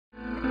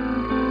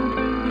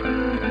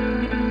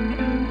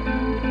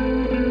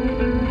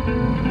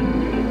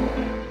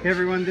Hey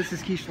everyone, this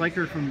is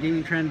Schleicher from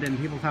Gaming Trend and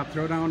Tabletop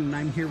Throwdown, and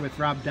I'm here with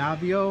Rob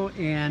Daviau,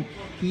 and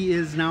he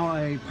is now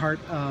a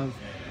part of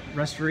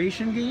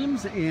Restoration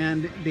Games,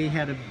 and they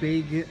had a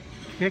big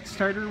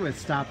Kickstarter with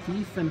Stop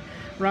Thief. And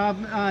Rob,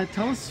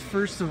 tell us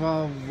first of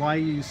all why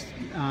you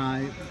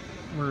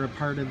were a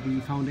part of the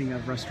founding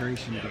of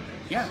Restoration Games.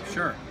 Yeah,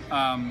 sure.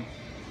 Well,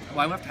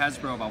 I left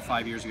Hasbro about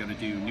 5 years ago to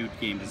do new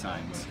game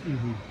designs,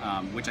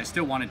 which I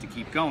still wanted to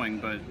keep going,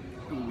 but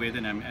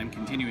and I'm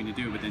continuing to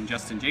do. But then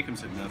Justin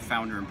Jacobson, the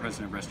founder and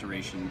president of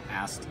Restoration,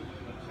 asked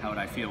how would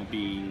I feel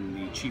being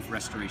the chief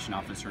restoration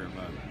officer of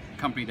a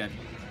company that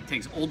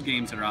takes old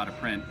games that are out of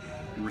print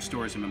and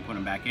restores them and put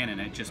them back in,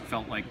 and it just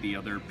felt like the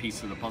other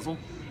piece of the puzzle,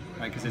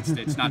 right? Because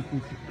it's not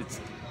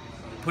it's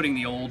putting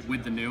the old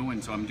with the new,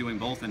 and so I'm doing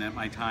both. And at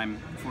my time,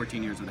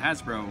 14 years with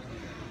Hasbro,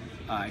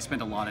 I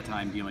spent a lot of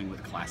time dealing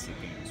with classic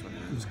games, whether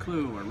it was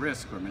Clue or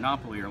Risk or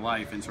Monopoly or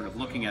Life, and sort of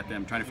looking at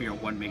them, trying to figure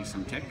out what makes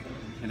them tick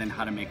and then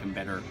how to make them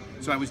better.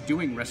 So I was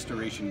doing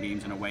restoration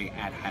games in a way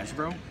at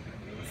Hasbro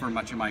for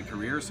much of my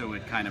career, so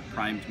it kind of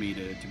primed me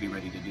to be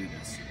ready to do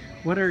this.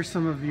 What are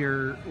some of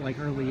your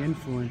early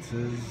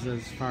influences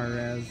as far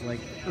as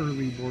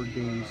early board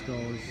games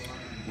goes?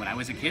 When I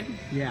was a kid?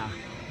 Yeah.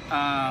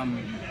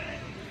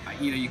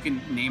 You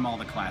can name all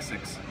the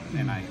classics,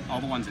 and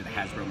all the ones that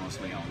Hasbro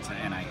mostly owns,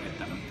 and I hit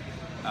them.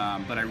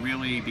 But I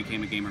really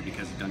became a gamer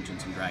because of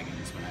Dungeons and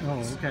Dragons when I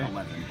was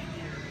 11.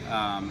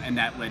 And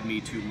that led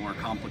me to more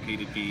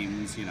complicated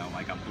games,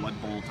 like a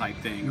Blood Bowl type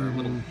thing, or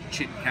little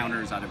chit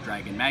counters out of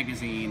Dragon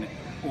Magazine,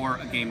 or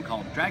a game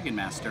called Dragon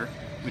Master,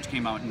 which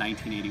came out in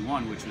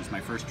 1981, which was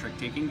my first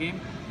trick-taking game.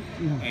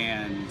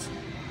 And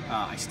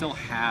I still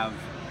have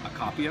a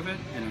copy of it,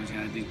 and it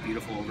was these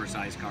beautiful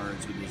oversized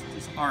cards with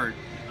this art,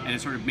 and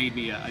it sort of made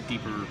me a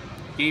deeper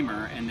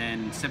gamer. And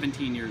then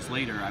 17 years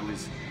later, I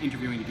was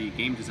interviewing to be a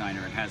game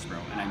designer at Hasbro,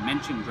 and I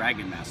mentioned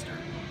Dragon Master.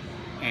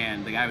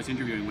 And the guy I was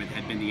interviewing with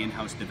had been the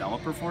in-house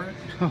developer for it.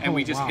 And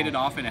we just hit it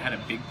off, and it had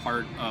a big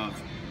part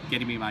of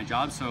getting me my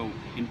job. So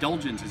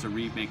Indulgence is a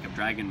remake of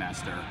Dragon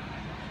Master.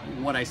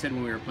 What I said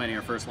when we were planning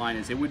our first line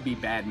is it would be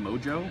bad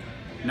mojo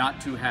not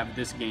to have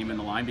this game in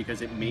the line,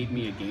 because it made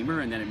me a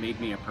gamer, and then it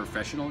made me a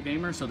professional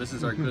gamer. So this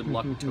is our good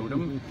luck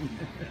totem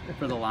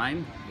for the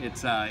line.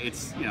 It's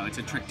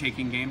a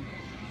trick-taking game.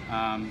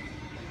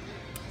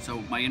 So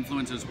my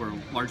influences were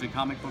largely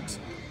comic books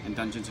and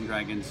Dungeons and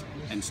Dragons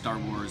and Star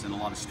Wars and a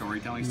lot of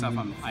storytelling stuff.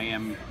 I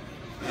am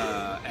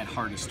at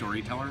heart a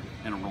storyteller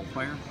and a role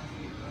player,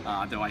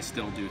 though I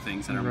still do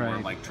things that are more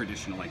like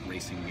traditional, like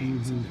racing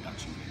games and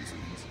deduction games.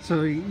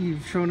 So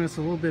you've shown us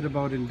a little bit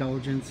about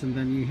Indulgence, and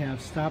then you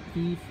have Stop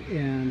Thief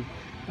and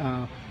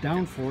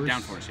DownForce.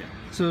 DownForce, yeah.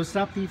 So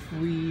Stop Thief,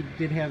 we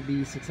did have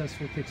the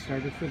successful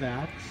Kickstarter for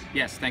that.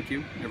 Yes, thank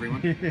you,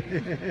 everyone.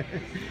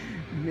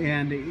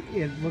 And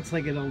it looks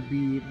like it'll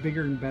be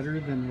bigger and better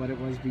than what it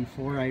was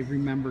before. I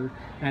remember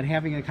not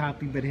having a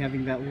copy, but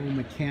having that little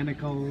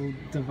mechanical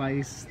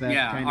device.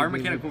 That our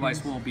mechanical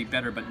device will be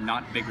better, but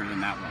not bigger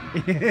than that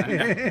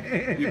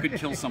one. You could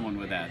kill someone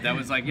with that. That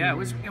was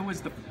it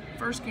was the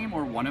first game,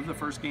 or one of the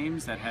first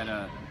games, that had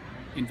a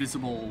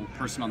invisible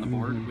person on the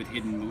board with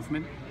hidden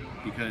movement,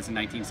 because in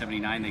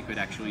 1979 they could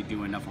actually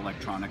do enough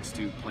electronics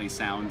to play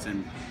sounds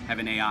and have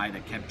an AI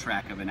that kept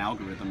track of an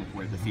algorithm of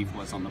where the thief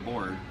was on the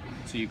board,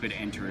 so you could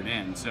enter it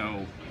in.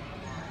 So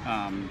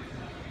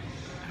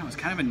it was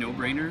kind of a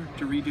no-brainer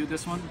to redo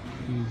this one.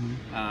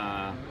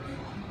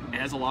 It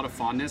has a lot of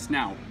fondness.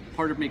 Now,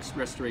 part of makes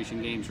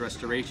Restoration Games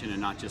Restoration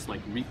and not just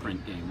like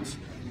reprint games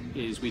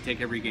is we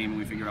take every game and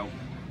we figure out,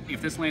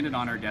 if this landed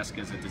on our desk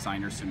as a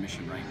designer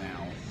submission right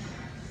now,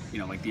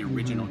 like the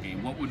original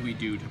game, what would we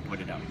do to put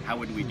it out? How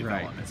would we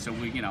develop it? So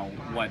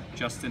what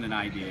Justin and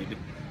I did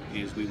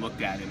is we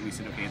looked at it and we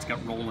said, okay, it's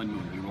got roll and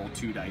move. You roll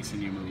 2 dice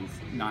and you move.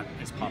 Not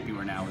as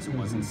popular now as it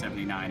was in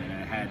 '79, and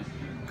it had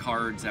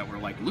cards that were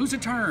like lose a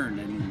turn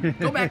and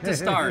go back to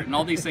start, and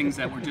all these things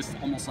that were just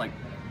almost like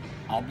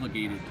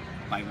obligated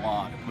by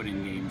law to put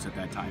in games at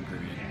that time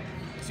period.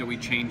 So we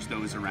changed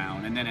those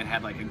around, and then it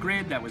had like a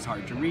grid that was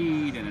hard to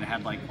read, and it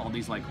had like all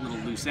these like little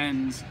loose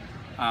ends.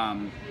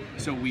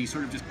 So we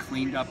sort of just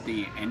cleaned up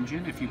the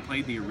engine. If you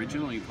played the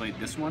original, you played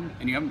this one,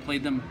 and you haven't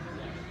played them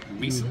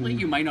recently,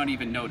 you might not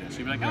even notice.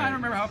 You'd be like, I don't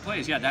remember how it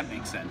plays. Yeah, that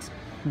makes sense.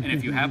 And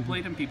if you have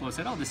played them, people have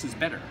said, oh, this is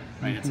better,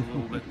 right? It's a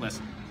little bit less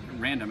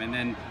random. And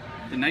then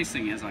the nice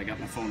thing is, I got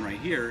my phone right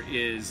here,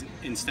 is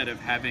instead of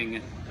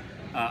having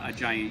a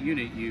giant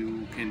unit,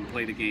 you can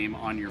play the game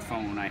on your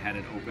phone. I had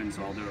it open,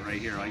 so I'll do it right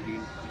here.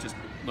 You just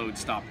load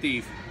Stop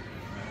Thief,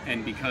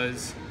 and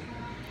because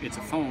it's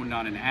a phone,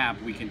 not an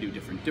app, we can do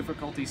different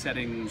difficulty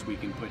settings, we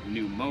can put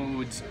new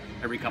modes.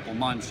 Every couple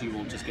months you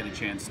will just get a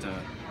chance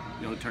to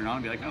turn on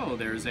and be like, oh,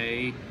 there's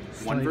a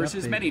one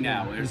versus many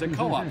now, there's a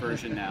co-op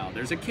version now,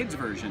 there's a kids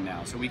version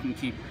now, so we can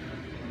keep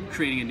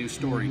creating a new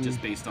story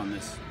just based on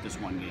this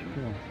one game.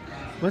 Cool.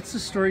 What's the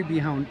story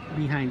behind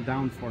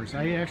DownForce?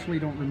 I actually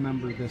don't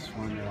remember this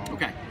one at all.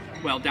 Okay,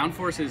 well,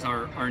 DownForce is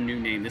our new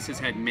name. This has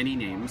had many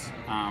names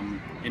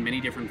in many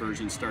different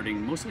versions,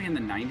 starting mostly in the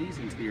 90s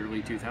into the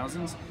early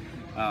 2000s.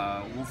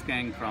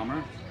 Wolfgang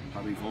Kramer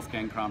probably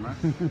Wolfgang Kramer,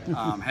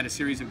 had a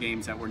series of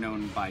games that were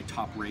known by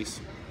Top Race,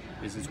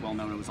 is as well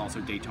known. It was also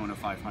Daytona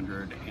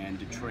 500 and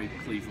Detroit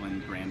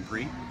Cleveland Grand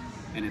Prix,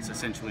 and it's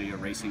essentially a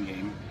racing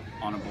game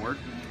on a board.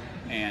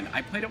 And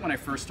I played it when I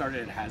first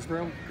started at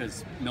Hasbro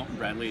because Milton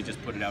Bradley had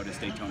just put it out as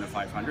Daytona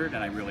 500,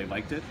 and I really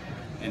liked it.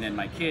 And then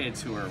my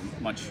kids, who are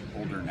much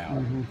older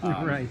now,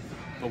 right.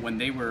 But when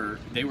they were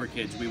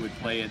kids, we would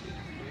play it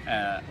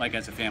like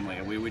as a family.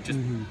 We would just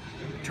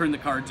turn the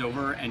cards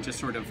over and just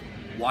sort of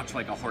watch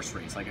like a horse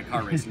race, like a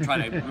car race, and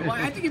try to, well,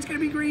 I think it's going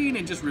to be green,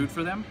 and just root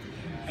for them.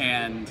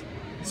 And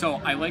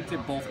so I liked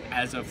it both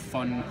as a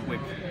fun,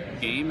 quick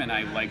game, and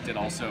I liked it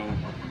also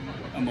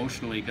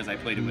emotionally because I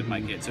played it with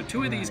my kids. So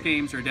two of these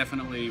games are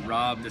definitely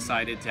Rob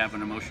decided to have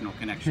an emotional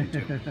connection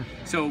to.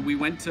 So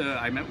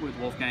I met with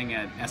Wolfgang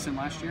at Essen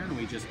last year, and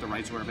the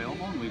rights were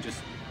available, and we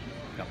just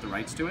got the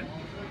rights to it.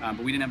 But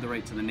we didn't have the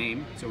right to the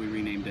name, so we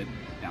renamed it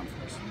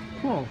DownForce.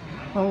 Cool.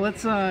 Well,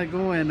 let's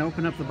go and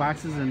open up the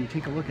boxes and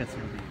take a look at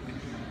some of these.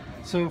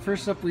 So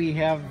first up we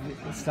have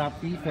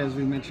Stop Thief, as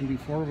we mentioned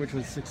before, which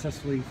was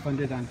successfully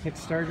funded on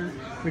Kickstarter,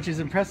 which is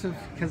impressive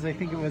because I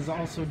think it was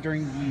also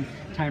during the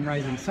time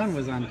Rising Sun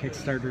was on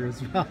Kickstarter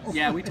as well.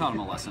 Yeah, we taught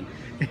him a lesson.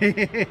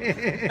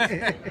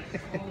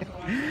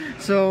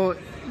 So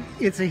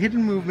it's a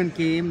hidden movement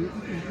game.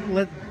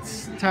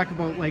 Let's talk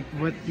about like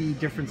what the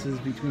differences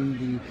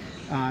between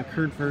the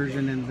current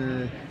version and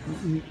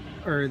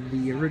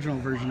the original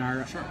version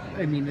are. Sure.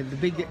 I mean, the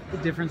big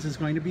difference is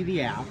going to be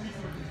the app.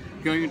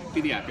 Going to be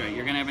the app, right?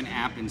 You're going to have an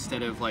app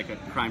instead of like a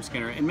crime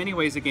scanner. In many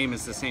ways, the game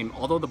is the same.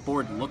 Although the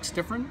board looks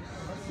different,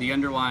 the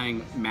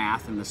underlying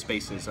math and the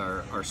spaces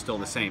are still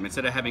the same.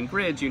 Instead of having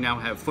grids, you now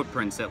have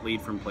footprints that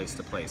lead from place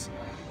to place.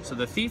 So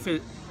the thief,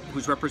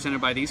 who's represented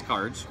by these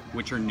cards,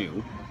 which are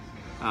new.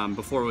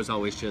 Before it was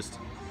always just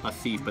a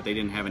thief, but they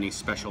didn't have any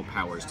special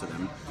powers to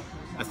them.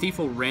 A thief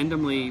will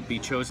randomly be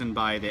chosen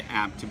by the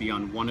app to be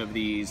on one of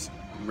these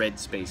red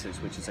spaces,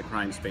 which is a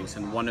crime space,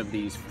 in one of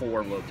these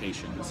 4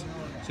 locations.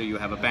 So you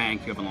have a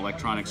bank, you have an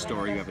electronics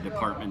store, you have a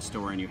department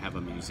store, and you have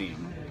a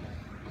museum.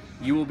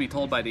 You will be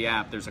told by the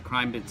app there's a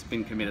crime that's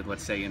been committed,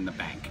 let's say, in the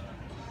bank.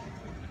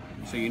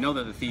 So you know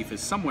that the thief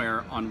is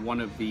somewhere on one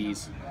of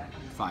these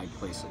 5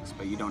 places,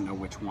 but you don't know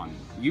which one.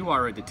 You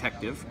are a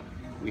detective.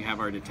 We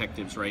have our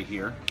detectives right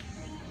here,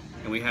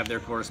 and we have their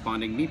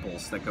corresponding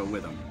meeples that go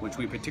with them, which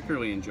we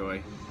particularly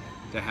enjoy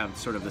to have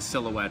sort of the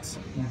silhouettes.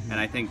 And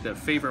I think the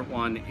favorite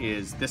one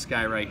is this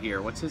guy right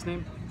here. What's his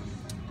name?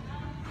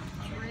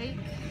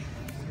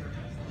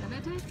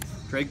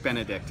 Drake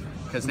Benedict,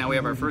 because now we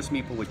have our first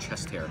meeple with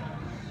chest hair.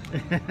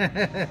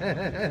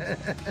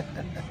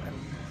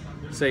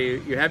 So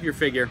you have your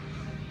figure,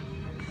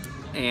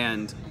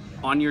 and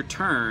on your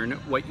turn,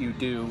 what you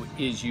do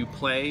is you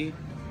play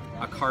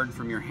a card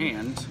from your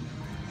hand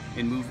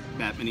and move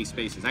that many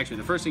spaces. Actually,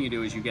 the first thing you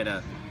do is you get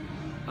a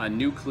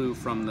new clue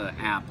from the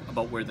app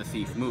about where the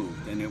thief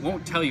moved. And it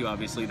won't tell you,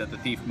 obviously, that the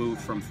thief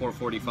moved from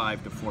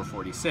 445 to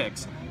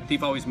 446. The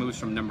thief always moves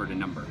from number to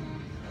number.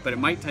 But it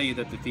might tell you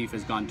that the thief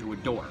has gone to a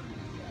door.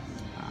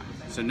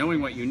 So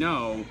knowing what you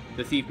know,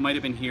 the thief might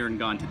have been here and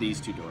gone to these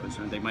 2 doors,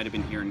 or they might have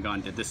been here and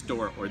gone to this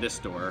door or this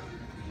door.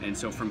 And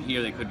so from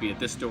here, they could be at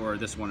this door, or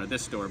this one, or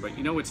this door. But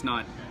you know it's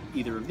not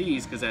either of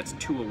these because that's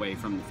 2 away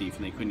from the thief,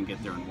 and they couldn't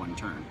get there in 1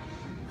 turn.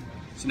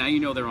 So now you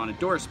know they're on a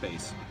door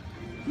space.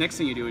 Next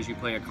thing you do is you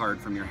play a card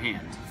from your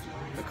hand.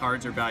 The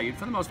cards are valued,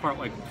 for the most part,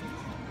 like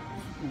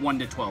 1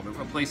 to 12. It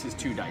replaces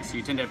 2 dice. So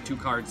you tend to have 2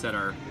 cards that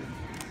are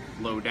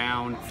low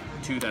down,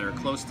 2 that are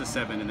close to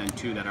 7, and then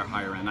 2 that are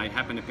higher end. I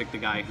happen to pick the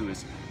guy who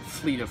is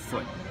fleet of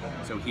foot.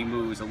 So he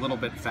moves a little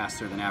bit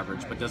faster than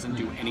average, but doesn't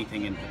do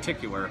anything in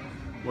particular,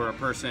 where a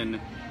person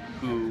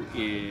who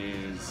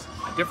is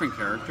a different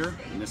character,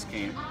 in this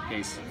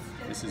case,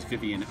 this is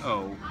Vivian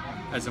O,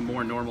 has a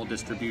more normal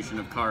distribution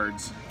of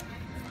cards.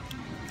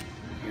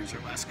 Here's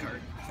your last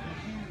card.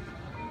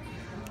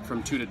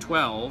 From 2 to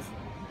 12,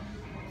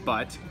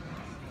 but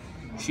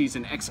she's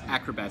an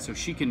ex-acrobat, so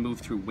she can move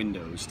through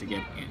windows to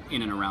get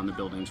in and around the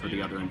buildings where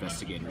the other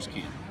investigators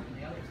can't.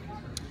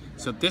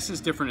 So this is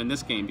different in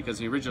this game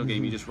because in the original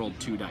game you just rolled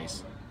 2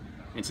 dice.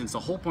 And since the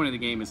whole point of the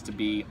game is to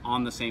be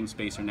on the same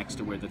space or next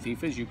to where the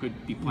thief is, you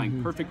could be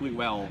playing perfectly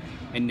well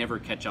and never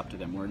catch up to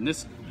them. Where in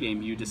this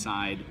game you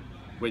decide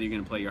whether you're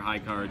going to play your high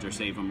cards or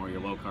save them or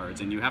your low cards,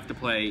 and you have to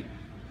play.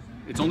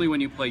 It's only when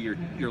you play your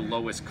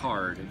lowest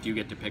card do you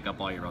get to pick up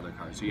all your other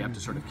cards. So you have to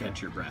sort of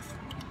catch your breath.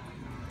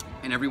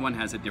 And everyone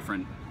has a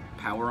different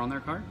power on their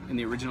card. In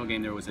the original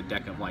game there was a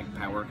deck of like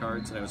power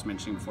cards that I was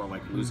mentioning before,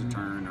 like lose a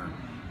turn or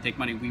take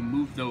money. We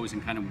moved those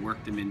and kind of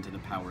worked them into the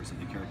powers of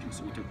the characters.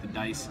 So we took the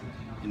dice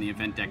in the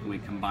event deck and we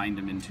combined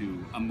them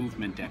into a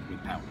movement deck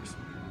with powers.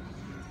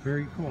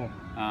 Very cool.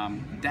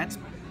 That's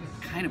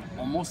kind of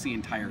almost the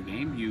entire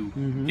game. You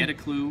get a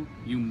clue,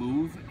 you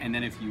move, and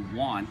then if you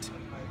want,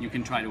 you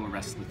can try to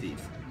arrest the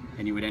thief.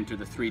 And you would enter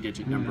the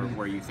 3-digit number of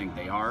where you think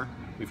they are.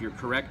 If you're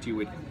correct, you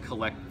would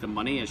collect the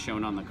money as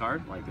shown on the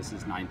card. Like this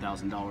is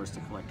 $9,000 to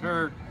collect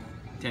her,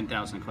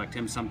 $10,000 to collect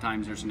him.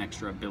 Sometimes there's an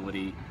extra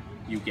ability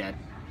you get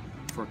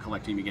for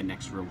collecting, you get an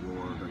extra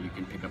reward, or you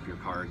can pick up your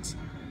cards.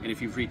 And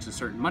if you've reached a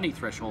certain money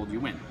threshold, you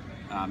win.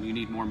 You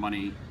need more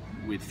money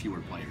with fewer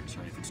players,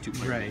 right? If it's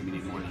 2-player game, you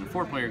need more than a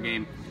 4-player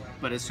game.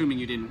 But assuming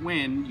you didn't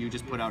win, you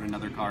just put out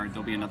another card.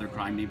 There'll be another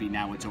crime. Maybe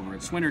now it's over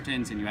at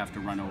Swinnerton's, and you have to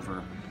run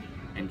over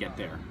and get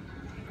there.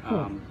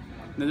 Cool.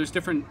 Now there's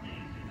different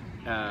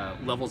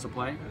levels of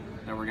play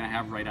that we're going to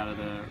have right out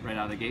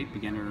of the gate: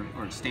 beginner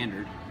or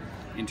standard,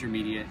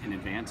 intermediate, and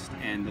advanced.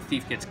 And the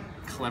thief gets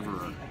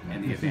cleverer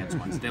in the advanced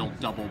ones. They'll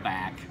double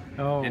back,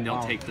 and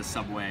they'll take the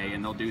subway,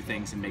 and they'll do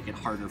things and make it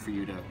harder for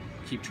you to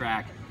keep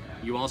track.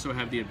 You also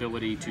have the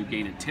ability to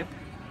gain a tip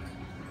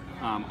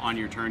on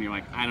your turn. You're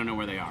like, I don't know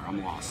where they are,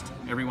 I'm lost.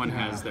 Everyone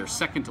has their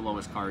second to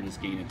lowest card is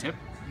gain a tip.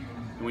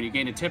 And when you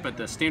gain a tip at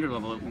the standard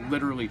level, it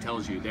literally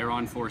tells you they're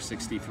on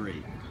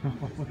 463.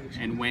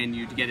 And when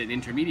you get at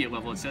intermediate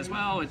level, it says,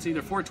 well, it's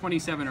either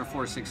 427 or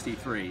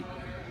 463.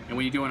 And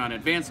when you do it on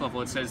advanced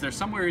level, it says they're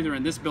somewhere either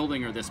in this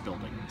building or this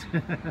building.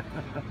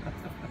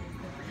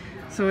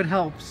 So it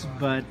helps,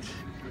 but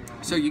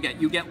so you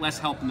get less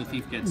help, and the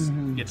thief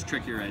gets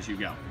trickier as you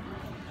go.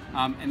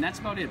 And that's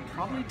about it.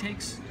 Probably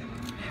takes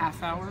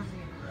half hour,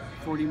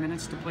 40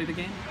 minutes to play the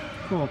game.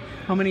 Cool.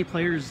 How many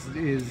players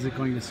is it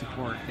going to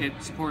support? It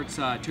supports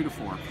 2 to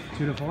 4.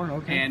 2 to 4,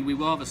 okay. And we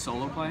will have a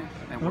solo play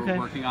that we're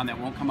working on that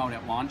won't come out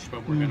at launch,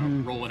 but we're going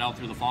to roll it out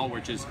through the fall,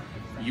 which is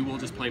you will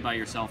just play by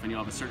yourself, and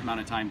you'll have a certain amount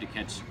of time to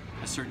catch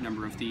a certain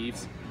number of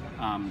thieves,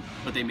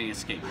 but they may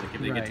escape. Like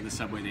if they get to the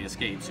subway, they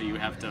escape. So you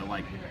have to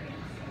like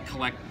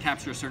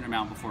capture a certain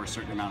amount before a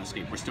certain amount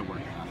escape. We're still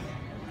working on it.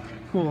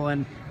 Cool.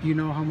 And do you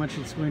know how much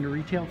it's going to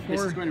retail for?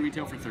 This is going to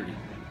retail for $30.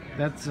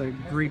 That's a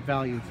great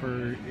value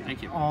for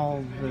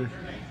all the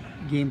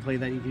gameplay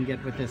that you can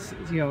get with this.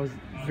 You know,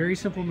 very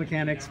simple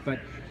mechanics, but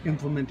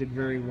implemented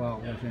very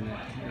well within it.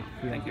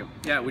 Thank you.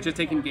 Yeah, we're just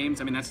taking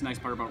games. I mean, that's the nice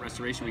part about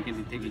Restoration. We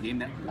can take a game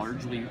that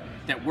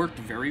worked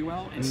very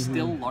well and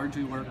still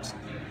largely works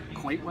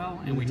quite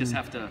well, and we just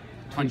have to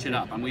punch it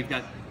up. And we've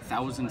got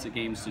thousands of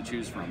games to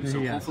choose from,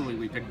 so hopefully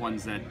we pick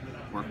ones that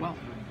work well.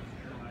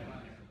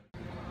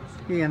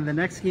 Okay, and the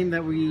next game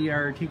that we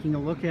are taking a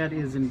look at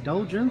is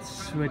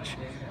Indulgence, which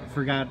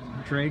forgot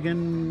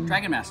Dragon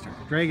Master.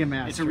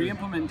 It's a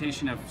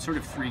re-implementation of sort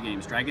of 3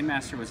 games. Dragon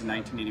Master was a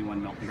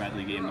 1981 Milton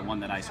Bradley game, the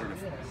one that I sort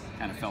of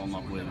kind of fell in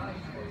love with.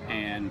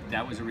 And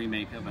that was a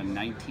remake of a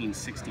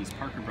 1960s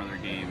Parker Brother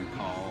game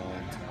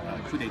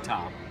called Coup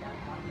d'Etat,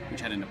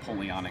 which had a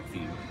Napoleonic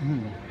theme,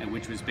 and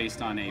which was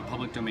based on a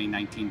public domain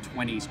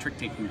 1920s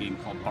trick-taking game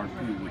called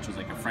Barbu, which was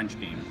like a French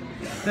game,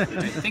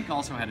 which I think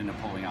also had a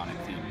Napoleonic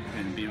theme,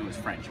 and it was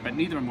French, but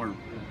neither of them were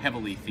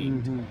heavily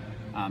themed.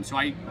 So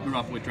I grew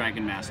up with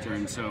Dragon Master,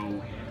 and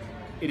so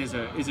it is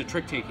a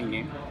trick-taking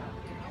game.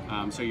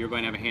 So you're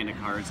going to have a hand of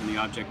cards, and the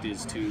object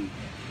is to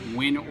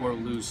win or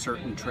lose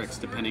certain tricks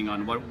depending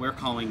on what we're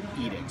calling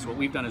edicts. What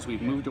we've done is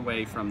we've moved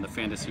away from the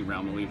fantasy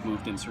realm, and we've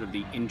moved in sort of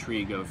the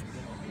intrigue of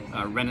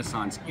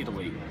Renaissance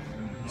Italy.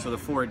 So the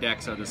 4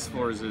 decks are the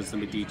Sforzas, the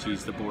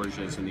Medicis, the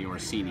Borgias, and the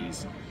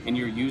Orsinis. And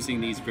you're using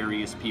these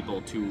various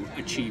people to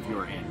achieve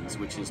your ends,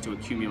 which is to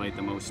accumulate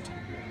the most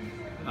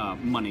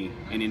money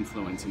and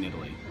influence in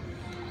Italy.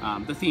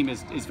 The theme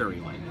is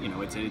very light. You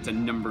know, it's a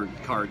numbered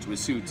cards with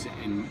suits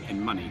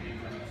and money,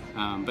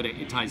 but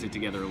it ties it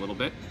together a little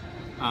bit.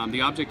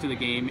 The object of the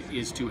game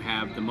is to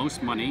have the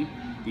most money.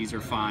 These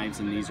are 5s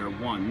and these are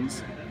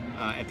 1s.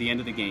 At the end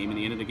of the game, and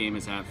the end of the game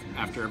is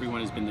after everyone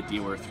has been the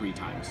dealer 3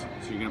 times.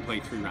 So you're going to play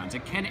 3 rounds.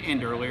 It can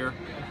end earlier.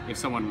 If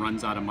someone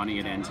runs out of money,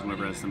 it ends, and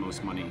whoever has the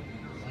most money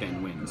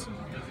then wins.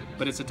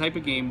 But it's a type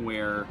of game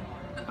where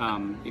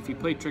if you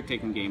play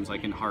trick-taking games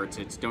like in Hearts,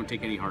 it's don't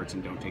take any hearts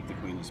and don't take the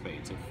Queen of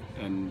Spades.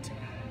 And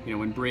you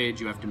know, in Bridge,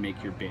 you have to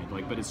make your bid.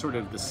 But it's sort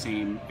of the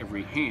same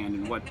every hand.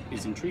 And what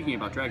is intriguing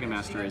about Dragon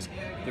Master is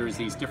there's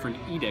these different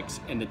edicts,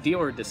 and the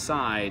dealer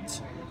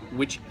decides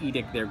which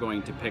edict they're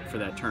going to pick for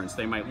that turn. So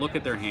they might look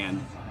at their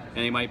hand and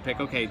they might pick,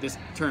 okay, this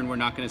turn we're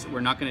not going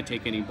to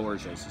take any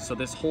Borgias. So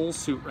this whole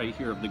suit right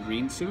here of the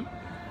green suit,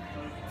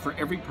 for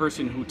every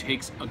person who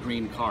takes a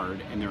green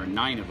card, and there are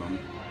 9 of them,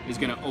 is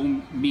going to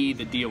owe me,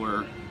 the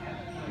dealer,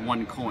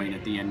 1 coin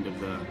at the end of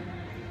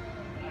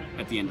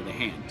the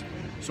hand.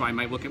 So I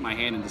might look at my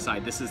hand and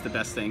decide this is the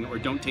best thing, or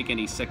don't take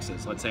any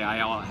 6s. Let's say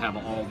I have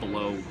all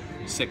below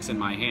 6 in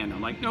my hand.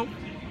 I'm like, nope.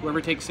 Whoever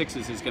takes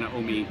 6s is going to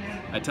owe me,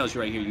 it tells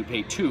you right here, you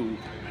pay 2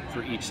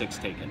 for each 6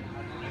 taken.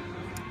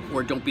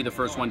 Or don't be the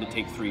first one to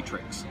take 3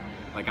 tricks.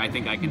 Like I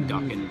think I can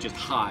duck and just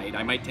hide.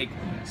 I might take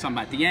some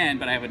at the end,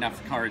 but I have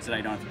enough cards that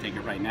I don't have to take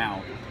it right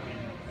now.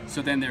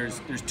 So then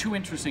there's 2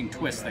 interesting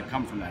twists that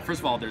come from that.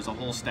 First of all, there's a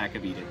whole stack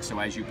of edicts. So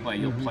as you play,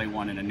 you'll play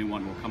one and a new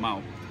one will come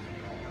out.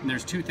 And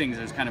there's 2 things.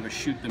 There's kind of a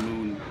shoot the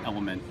moon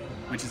element,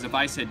 which is if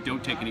I said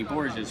don't take any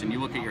Borgias and you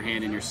look at your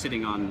hand and you're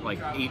sitting on like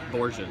 8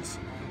 Borgias,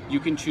 you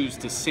can choose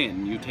to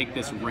sin. You take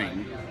this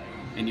ring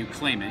and you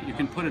claim it. You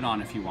can put it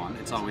on if you want.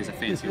 It's always a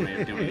fancy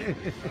way of doing it.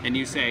 And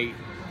you say,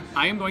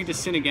 I am going to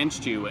sin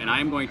against you and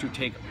I am going to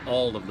take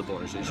all of the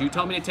Borgias. You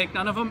tell me to take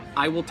none of them,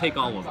 I will take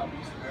all of them.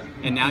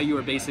 And now you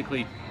are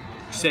basically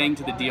saying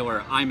to the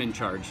dealer, I'm in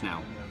charge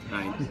now.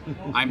 right?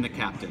 I'm the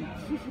captain.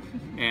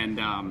 And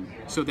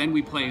so then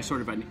we play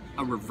sort of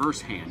a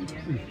reverse hand,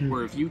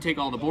 where if you take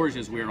all the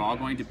Borgias, we're all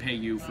going to pay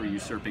you for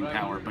usurping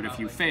power, but if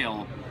you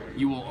fail,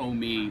 you will owe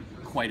me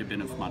quite a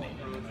bit of money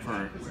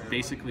for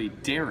basically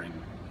daring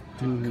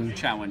to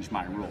challenge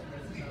my rule.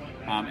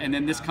 And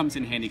then this comes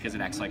in handy because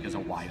it acts like as a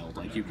wild,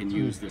 like you can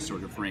use this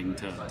sort of ring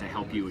to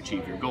help you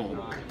achieve your goal.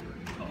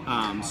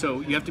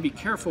 So you have to be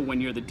careful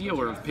when you're the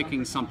dealer of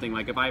picking something.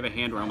 Like if I have a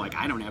hand where I'm like,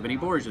 I don't have any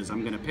Borgias,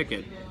 I'm going to pick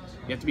it.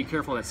 You have to be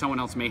careful that someone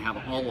else may have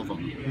all of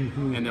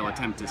them and they'll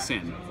attempt to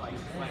sin.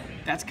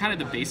 That's kind of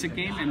the basic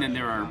game, and then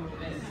there are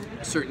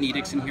certain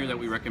edicts in here that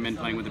we recommend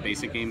playing with the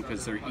basic game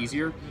because they're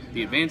easier.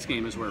 The advanced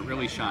game is where it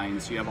really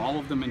shines. You have all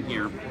of them in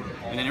here,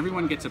 and then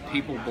everyone gets a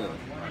papal bull.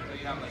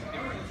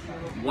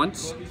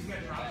 Once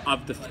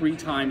of the 3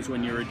 times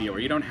when you're a dealer,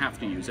 you don't have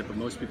to use it, but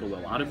most people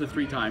will. Out of the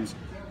 3 times,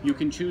 you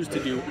can choose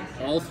to do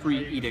all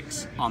 3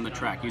 edicts on the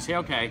track. You say,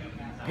 okay,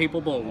 papal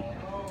bull,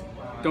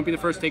 don't be the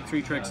first to take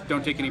 3 tricks,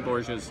 don't take any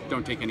Borgias,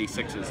 don't take any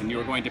 6s, and you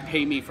are going to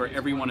pay me for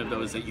every one of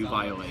those that you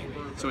violate.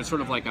 So it's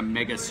sort of like a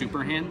mega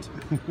super hand.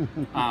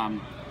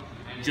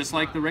 Just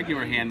like the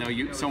regular hand,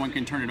 though, someone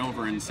can turn it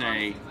over and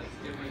say,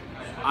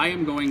 I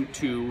am going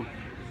to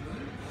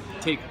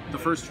take the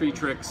first 3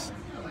 tricks,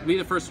 be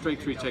the first to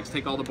take 3 tricks,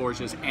 take all the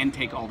Borgias, and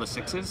take all the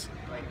 6s.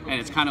 And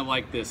it's kind of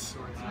like this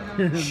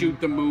shoot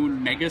the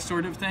moon mega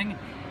sort of thing.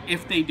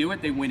 If they do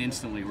it, they win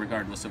instantly,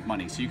 regardless of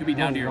money. So you could be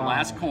down to your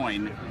last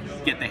coin,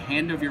 get the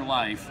hand of your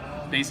life,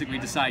 basically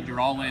decide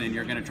you're all in and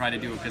you're going to try to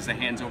do it because the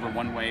hand's over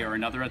one way or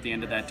another at the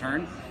end of that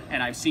turn.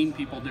 And I've seen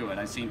people do it.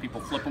 I've seen people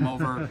flip them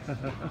over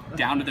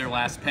down to their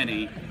last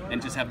penny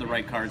and just have the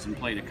right cards in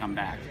play to come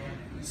back.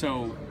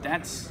 So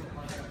that's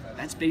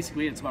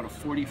basically, it's about a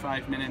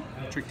 45-minute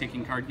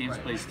trick-taking card game.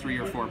 It plays 3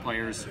 or 4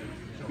 players.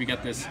 We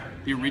got this,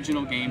 the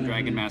original game,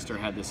 Dragon Master,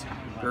 had this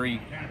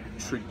very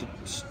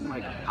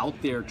like out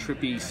there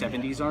trippy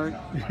 70s art,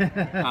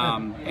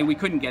 and we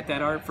couldn't get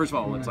that art. First of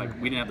all, it's like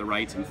we didn't have the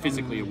rights, and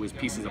physically it was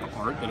pieces of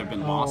art that have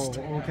been lost.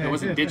 Okay. It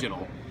wasn't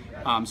digital.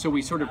 So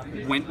we sort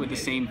of went with the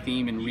same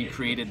theme and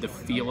recreated the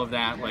feel of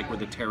that, like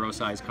with the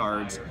tarot-sized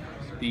cards.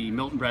 The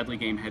Milton Bradley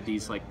game had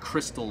these like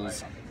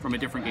crystals from a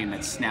different game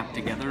that snapped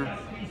together.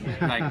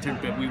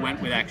 But we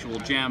went with actual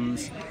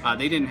gems.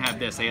 They didn't have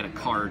this. They had a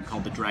card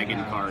called the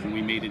Dragon card, and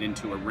we made it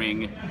into a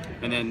ring.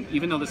 And then,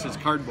 even though this is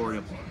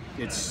cardboard,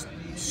 it's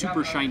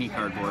super shiny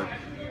cardboard,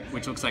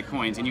 which looks like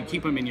coins. And you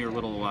keep them in your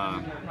little,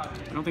 I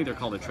don't think they're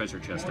called a treasure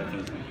chest, I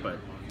think, but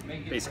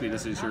basically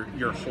this is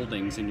your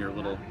holdings in your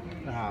little,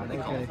 what they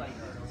call it.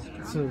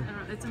 So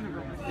it's in the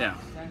room. Yeah.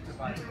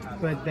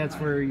 But that's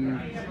where you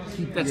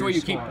keep That's your where you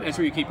score. keep. That's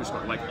where you keep your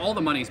score. Like all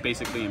the money's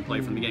basically in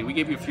play from the beginning. We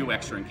give you a few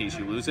extra in case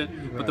you lose it,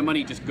 but the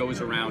money just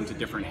goes around to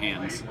different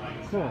hands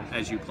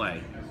as you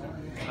play.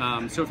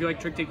 So if you like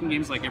trick-taking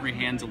games, like every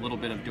hand's a little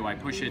bit of do I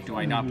push it, do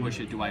I not push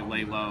it, do I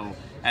lay low?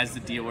 As the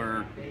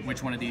dealer,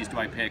 which one of these do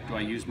I pick? Do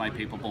I use my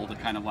papal bull to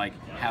kind of like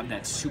have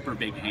that super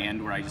big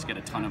hand where I just get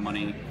a ton of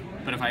money?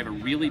 But if I have a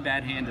really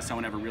bad hand, does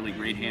someone have a really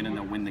great hand and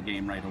they'll win the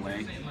game right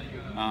away?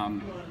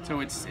 So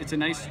it's a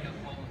nice.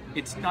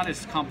 It's not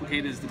as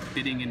complicated as the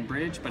bidding in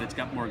bridge, but it's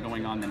got more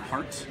going on than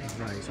hearts.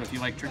 Right. So if you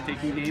like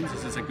trick-taking games,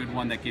 this is a good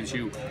one that gives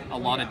you a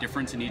lot of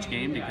difference in each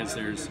game because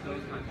there's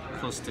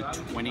close to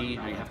 20,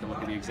 I have to look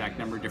at the exact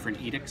number, different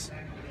edicts.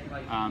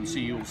 So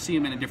you'll see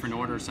them in a different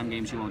order. Some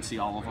games you won't see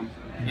all of them.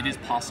 It is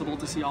possible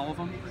to see all of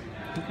them.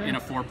 Okay. In a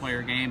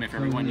 4-player game, if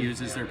everyone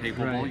uses their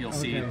papal bull, you'll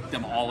see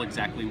them all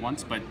exactly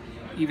once, but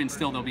even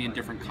still they'll be in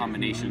different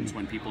combinations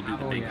when people do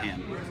the big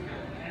hand.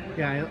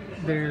 Yeah,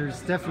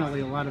 there's definitely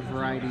a lot of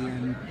variety,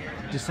 and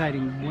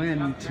deciding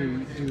when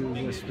to do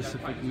a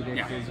specific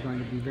edict is going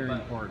to be very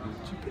important.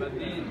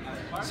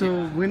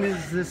 So when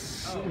is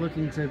this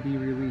looking to be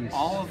released?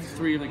 All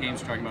 3 of the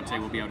games we're talking about today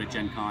will be out at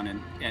Gen Con,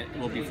 and it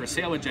will be for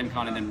sale at Gen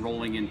Con and then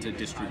rolling into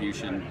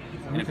distribution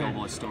and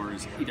available at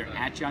stores either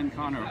at Gen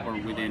Con or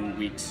within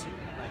weeks.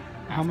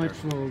 How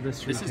much will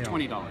this retail? This is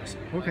 $20.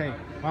 Okay.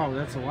 Wow,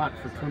 that's a lot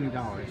for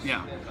 $20.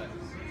 Yeah.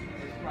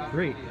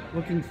 Great.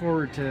 Looking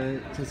forward to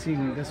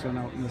seeing this one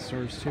out in the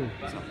stores too.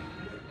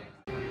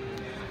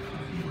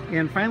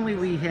 And finally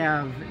we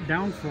have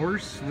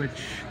DownForce,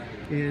 which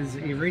is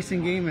a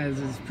racing game, as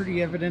is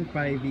pretty evident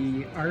by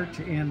the art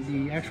and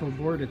the actual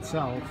board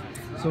itself.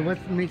 So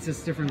what makes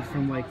this different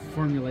from like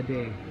Formula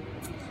Day?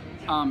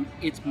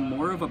 It's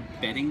more of a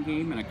betting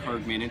game and a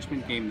card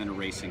management game than a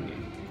racing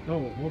game.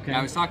 Oh, okay.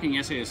 I was talking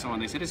yesterday to someone,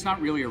 they said it's not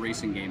really a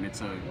racing game,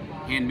 it's a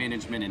hand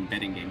management and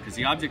betting game, because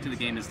the object of the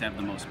game is to have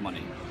the most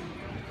money.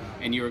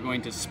 And you're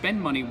going to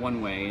spend money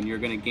one way, and you're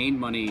going to gain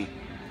money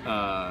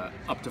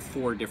up to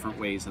 4 different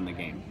ways in the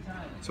game.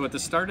 So at the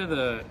start of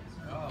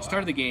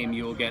the game,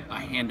 you will get a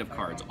hand of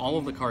cards. All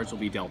of the cards will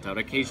be dealt out.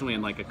 Occasionally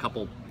in like a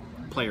couple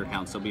player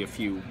counts, there'll be a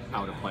few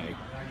out of play.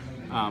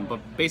 But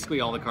basically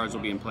all the cards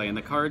will be in play, and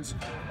the cards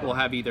will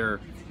have either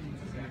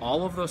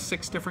all of those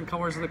 6 different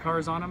colors of the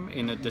cards on them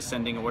in a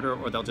descending order,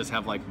 or they'll just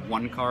have like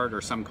 1 card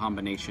or some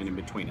combination in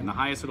between. And the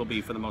highest it'll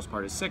be for the most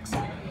part is 6,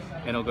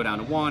 and it'll go down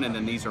to 1, and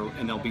then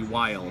they'll be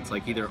wilds,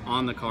 like either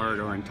on the card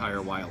or entire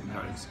wild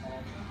cards.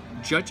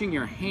 judging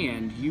your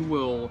hand, you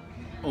will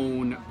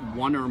own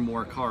one or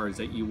more cards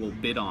that you will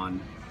bid on,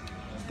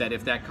 that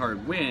if that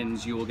card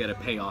wins, you will get a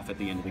payoff at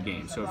the end of the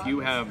game. So if you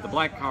have the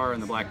black card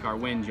and the black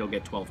card wins, you'll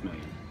get 12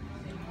 million.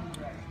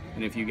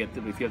 And if you have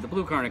the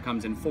blue card and it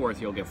comes in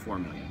fourth, you'll get 4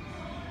 million.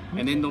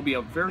 And then there'll be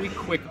a very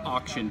quick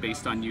auction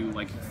based on you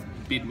like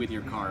bid with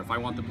your car. If I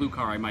want the blue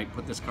card, I might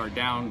put this card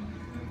down,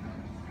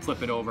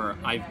 flip it over.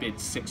 I've bid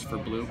 6 for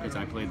blue because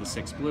I played the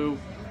 6 blue.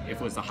 If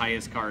it was the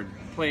highest card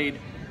played,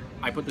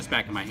 I put this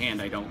back in my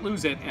hand, I don't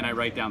lose it, and I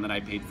write down that I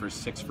paid for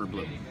 6 for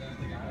blue.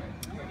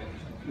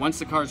 Once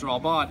the cards are all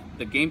bought,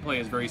 the gameplay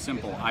is very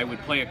simple. I would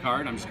play a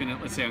card.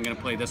 Let's say I'm gonna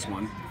play this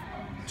one,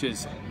 which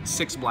is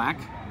 6 black.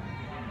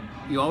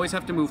 You always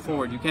have to move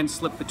forward. You can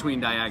slip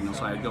between diagonals.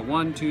 So I would go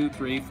 1, 2,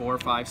 3, 4,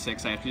 5,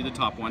 6. I have to do the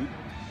top one.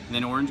 And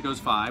then orange goes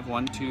 5.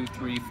 1, 2,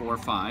 3, 4,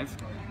 5.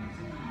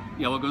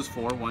 Yellow goes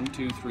 4. 1,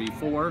 2, 3,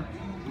 4.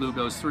 Blue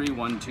goes 3.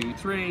 1, 2,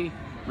 3.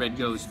 Red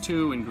goes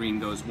 2, and green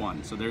goes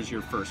 1. So there's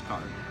your first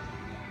card.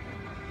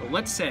 But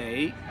let's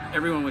say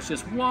everyone was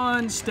just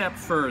one step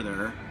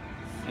further,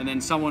 and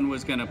then someone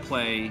was going to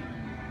play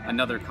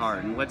another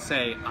card. And let's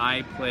say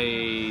I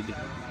played,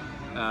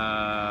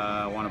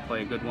 I want to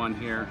play a good one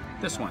here,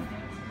 this one.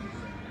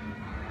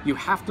 You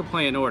have to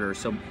play in order.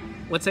 So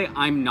let's say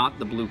I'm not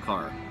the blue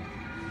card.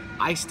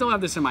 I still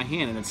have this in my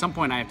hand, and at some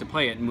point I have to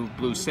play it and move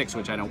blue 6,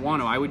 which I don't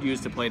want to. I would use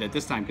to play it at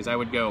this time, because I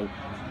would go,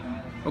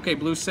 okay,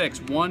 blue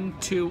 6, 1,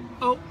 2,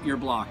 oh, you're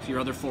blocked. Your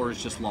other 4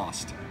 is just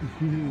lost.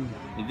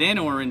 Then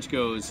orange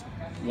goes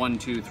 1,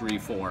 2, 3,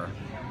 4.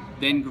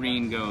 Then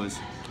green goes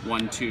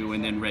 1, 2,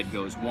 and then red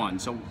goes 1.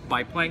 So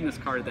by playing this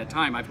card at that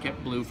time, I've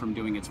kept blue from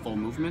doing its full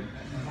movement.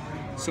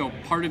 So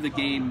part of the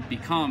game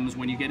becomes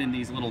when you get in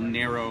these little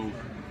narrow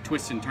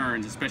twists and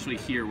turns, especially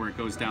here where it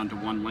goes down to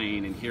 1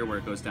 lane and here where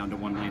it goes down to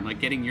 1 lane, like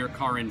getting your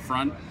car in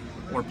front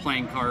or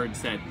playing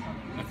cards that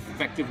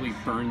effectively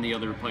burn the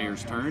other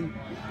player's turn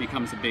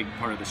becomes a big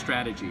part of the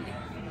strategy.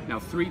 Now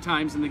 3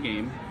 times in the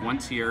game,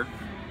 once here,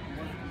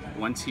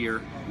 once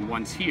here, and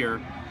once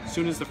here, as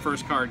soon as the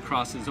first card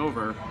crosses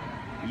over,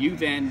 you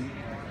then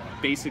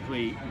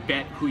basically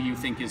bet who you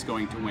think is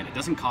going to win. It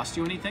doesn't cost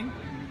you anything,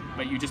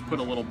 but you just put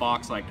a little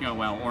box like, oh,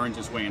 well, orange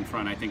is way in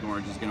front, I think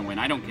orange is going to win.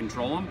 I don't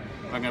control them,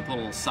 but I'm going to put a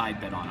little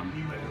side bet on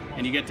them.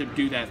 And you get to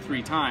do that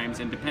 3 times,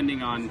 and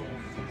depending on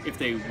if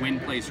they win,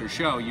 place, or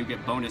show, you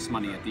get bonus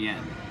money at the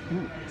end.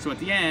 So at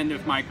the end,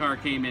 if my car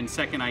came in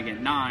second, I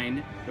get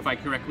 9. If I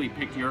correctly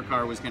picked your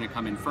car was going to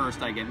come in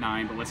first, I get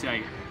 9. But let's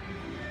say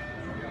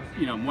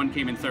one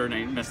came in third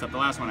and I messed up the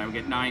last one, I would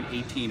get 9,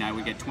 18, I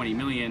would get 20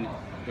 million.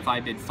 If I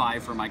bid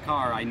 5 for my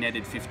car, I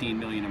netted 15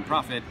 million in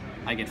profit,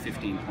 I get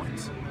 15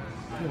 points.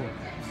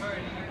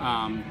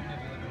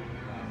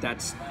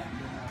 That's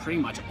pretty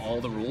much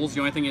all the rules. The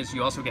only thing is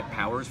you also get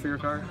powers for your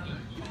car.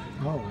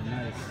 Oh,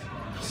 nice.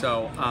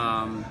 So,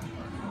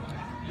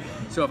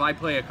 so if I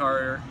play a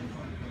card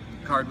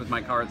with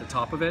my car at the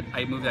top of it,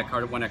 I move that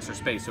card at 1 extra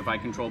space. So if I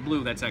control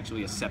blue, that's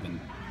actually a 7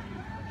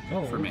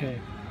 for me. Okay.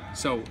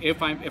 So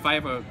if I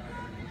have a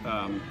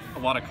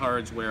lot of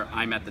cards where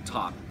I'm at the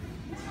top,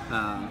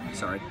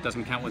 sorry, it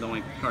doesn't count with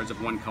only cards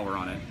of 1 color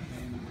on it.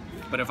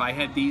 But if I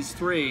had these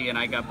 3 and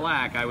I got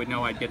black, I would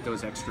know I'd get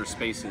those extra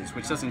spaces,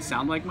 which doesn't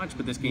sound like much,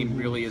 but this game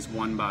really is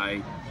won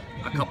by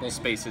a couple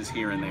spaces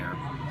here and there.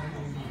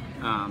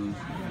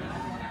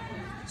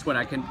 So when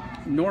I can,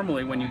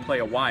 normally when you play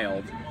a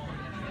wild,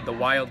 the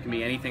wild can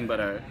be anything but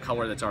a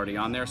color that's already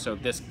on there, so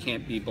this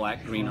can't be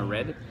black, green, or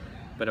red.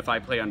 But if I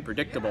play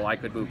unpredictable, I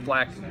could move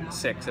black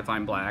 6 if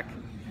I'm black,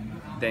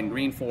 then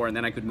green 4, and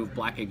then I could move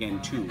black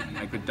again 2.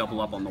 I could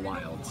double up on the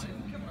wilds.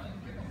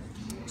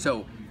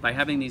 So by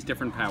having these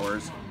different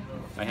powers,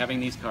 by having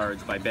these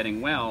cards, by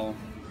betting well,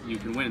 you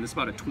can win. And this is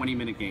about a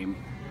 20-minute game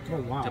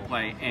to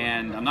play.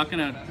 And I'm not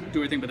going to do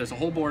everything, but there's a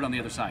whole board on the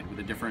other side with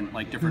the different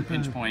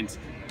pinch points.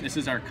 This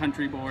is our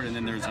country board, and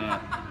then there's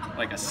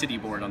a city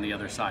board on the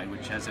other side,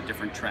 which has a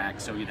different track,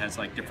 so it has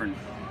like different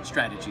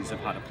strategies of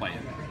how to play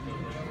it.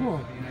 Cool.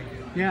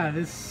 Yeah,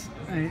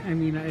 I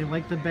mean, I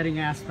like the betting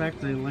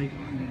aspect. I like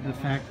the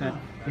fact that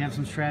you have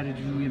some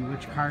strategy in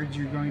which cards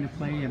you're going to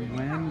play and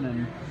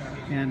when,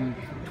 and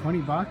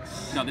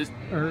 $20. No, this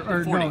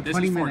or 40. No, this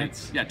 20 is 40.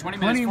 minutes. Yeah, 20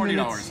 minutes,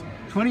 $40.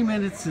 20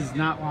 minutes is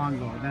not long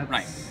though. That's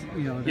right.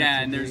 That's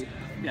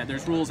and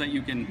there's rules that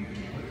you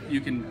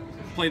can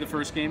play the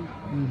first game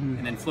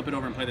and then flip it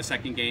over and play the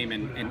second game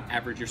and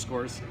average your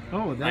scores.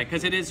 Oh, that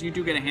because it is, you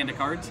do get a hand of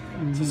cards,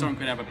 so someone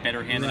could have a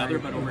better hand than other,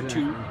 but over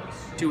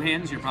two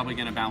hands, you're probably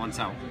going to balance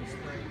out.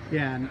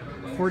 Yeah, and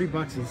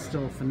 $40 is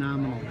still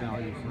phenomenal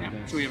value for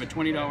this. So we have a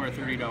 $20, a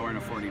 $30, and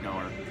a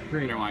 $40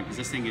 Great. one, because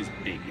this thing is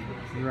big.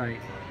 Right.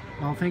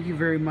 Well, thank you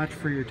very much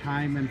for your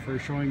time and for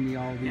showing me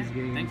all these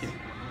games. Thank you.